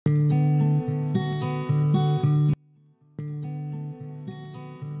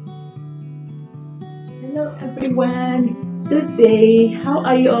Everyone, good day. How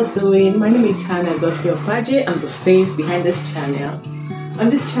are you all doing? My name is Hannah Godfrey Opaje. I'm the face behind this channel. On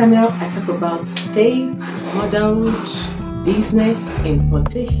this channel, I talk about faith, motherhood, business,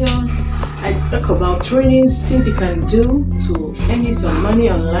 importation. I talk about trainings, things you can do to earn some money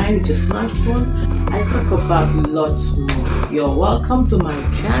online with your smartphone. I talk about lots more. You're welcome to my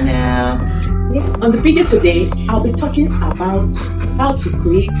channel. On the video today, I'll be talking about how to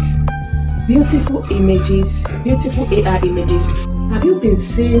create beautiful images, beautiful AI images. Have you been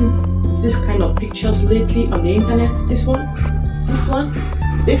seeing this kind of pictures lately on the internet? This one,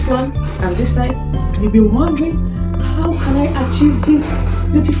 and this side. You've been wondering, how can I achieve these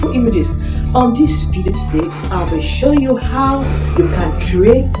beautiful images? On this video today, I will show you how you can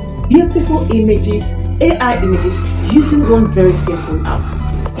create beautiful images, AI images, using one very simple app.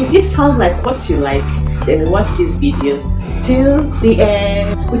 If this sounds like what you like, then watch this video till the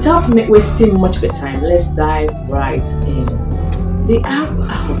end. Without wasting much of your time, let's dive right in. The app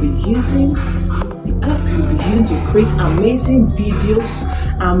I will be using, to create amazing videos,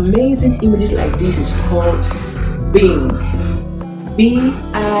 amazing images like this is called Bing.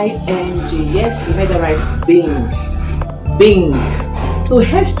 B-I-N-G. Yes, you heard that right. Bing. So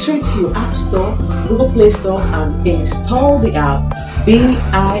head straight to your App Store, Google Play Store, and install the app Bing.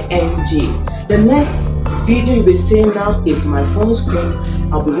 The next video you'll be seeing now is my phone screen.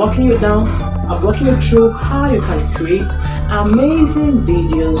 I'll be walking you through how you can create amazing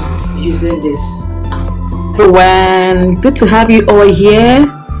videos using this app. Everyone, good to have you all here.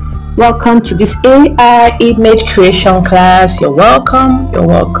 Welcome to this AI image creation class. You're welcome.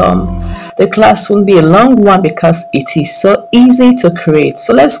 The class won't be a long one because it is so easy to create.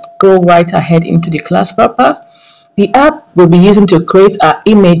 So let's go right ahead into the class proper. The app we'll be using to create our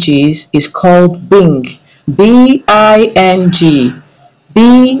images is called Bing. B-I-N-G.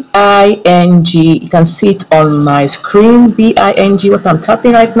 B-I-N-G. You can see it on my screen. B-I-N-G, what I'm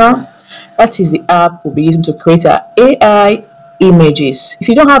tapping right now. That is the app we'll be using to create our AI images. If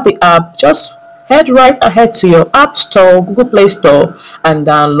you don't have the app, just head right ahead to your App Store, Google Play Store, and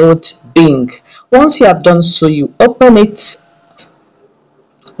download Bing. Once you have done so, you open it.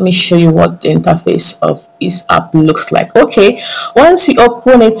 Let me show you what the interface of this app looks like. Okay, once you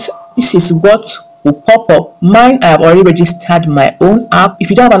open it, this is what will pop up. Mine, I have already registered my own app. If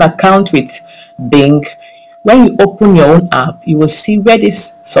you don't have an account with Bing, when you open your own app, you will see where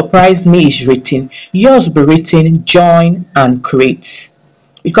this surprise me is written. Yours will be written join and create.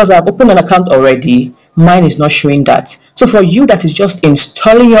 Because I've opened an account already, mine is not showing that. So for you that is just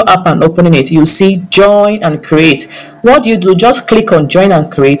installing your app and opening it, you'll see join and create. What you do, just click on join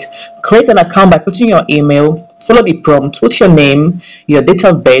and create an account by putting your email, follow the prompt, put your name, your date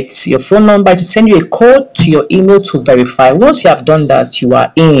of birth, your phone number to send you a code to your email to verify. Once you have done that, you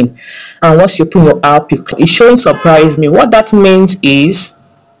are in. And once you open your app, it's showing surprise me. What that means is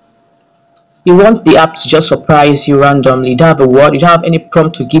you want the app to just surprise you randomly. You don't have a word, you don't have any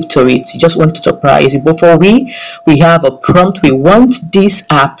prompt to give to it. You just want to surprise you. But for we have a prompt we want this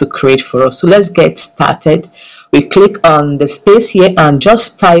app to create for us. So let's get started. We click on the space here and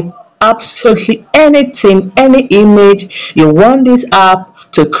just type absolutely anything, any image you want this app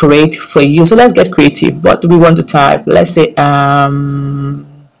to create for you. So let's get creative. What do we want to type? Let's say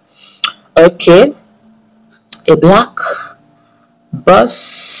okay, a black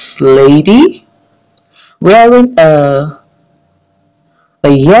bus lady wearing a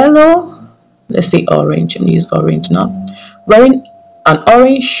yellow, let's say orange, I'm gonna use orange now, wearing an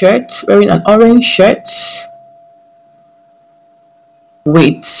orange shirt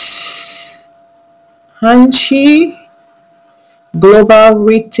with Hanchi global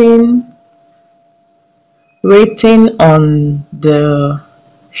rating on the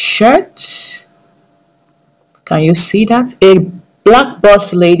shirt. Can you see that? A black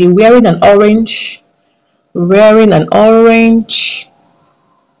boss lady wearing an orange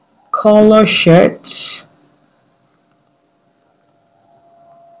color shirt.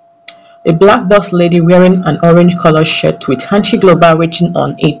 A black boss lady wearing an orange color shirt with Hanchi global rating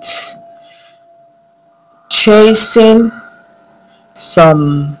on it, chasing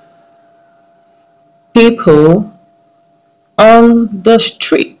some people on the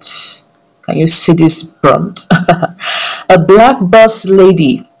street. Can you see this prompt? A black boss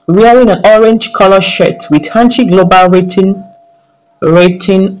lady wearing an orange color shirt with Hanchi global rating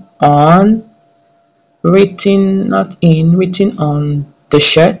on the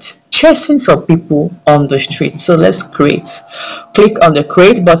shirt, chasing some people on the street. So let's create. Click on the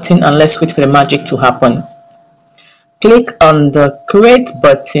create button and let's wait for the magic to happen. Click on the create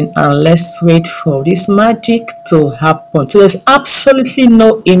button and let's wait for this magic to happen. So there's absolutely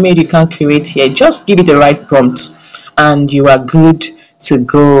no image you can create here. Just give it the right prompt and you are good to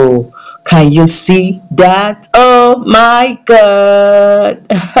go. Can you see that? Oh my god.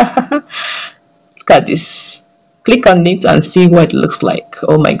 Look at this. Click on it and see what it looks like.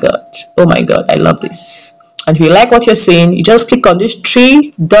 Oh my god. Oh my god. I love this. And if you like what you're seeing, you just click on these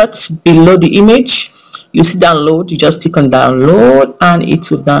three dots below the image. You see download, you just click on download and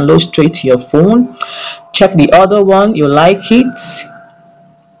it will download straight to your phone. Check the other one, you like it.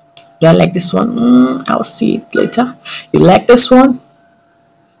 Do I like this one? I'll see it later. You like this one?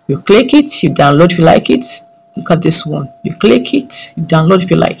 You click it, you download if you like it. Look at this one. You click it, you download if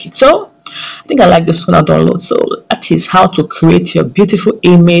you like it. So I think I like this one. I'll download. So that is how to create your beautiful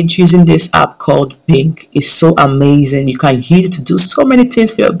image using this app called Bing. It's so amazing. You can use it to do so many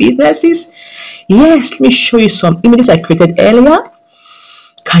things for your businesses. Yes, let me show you some images I created earlier.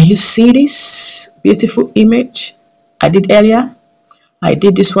 Can you see this beautiful image I did earlier? I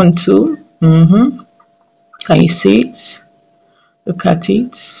did this one too. Can you see it? Look at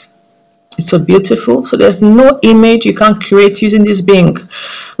it. It's so beautiful. So there's no image you can create using this Bing.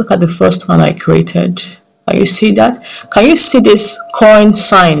 Look at the first one I created. Can you see that? Can you see this coin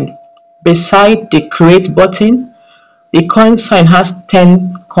sign beside the create button? The coin sign has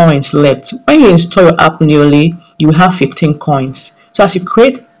 10 coins left. When you install your app newly, you have 15 coins. So as you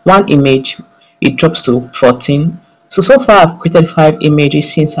create one image, it drops to 14. So far I've created 5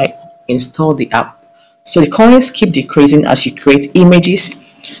 images since I installed the app. So the coins keep decreasing as you create images.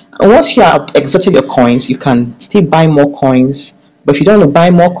 And once you have exhausted your coins, you can still buy more coins. But if you don't want to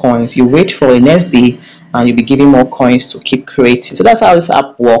buy more coins, you wait for the next day and you'll be giving more coins to keep creating. So that's how this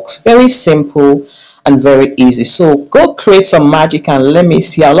app works. Very simple and very easy. So go create some magic and let me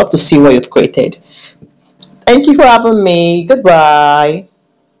see. I'd love to see what you've created. Thank you for having me. Goodbye.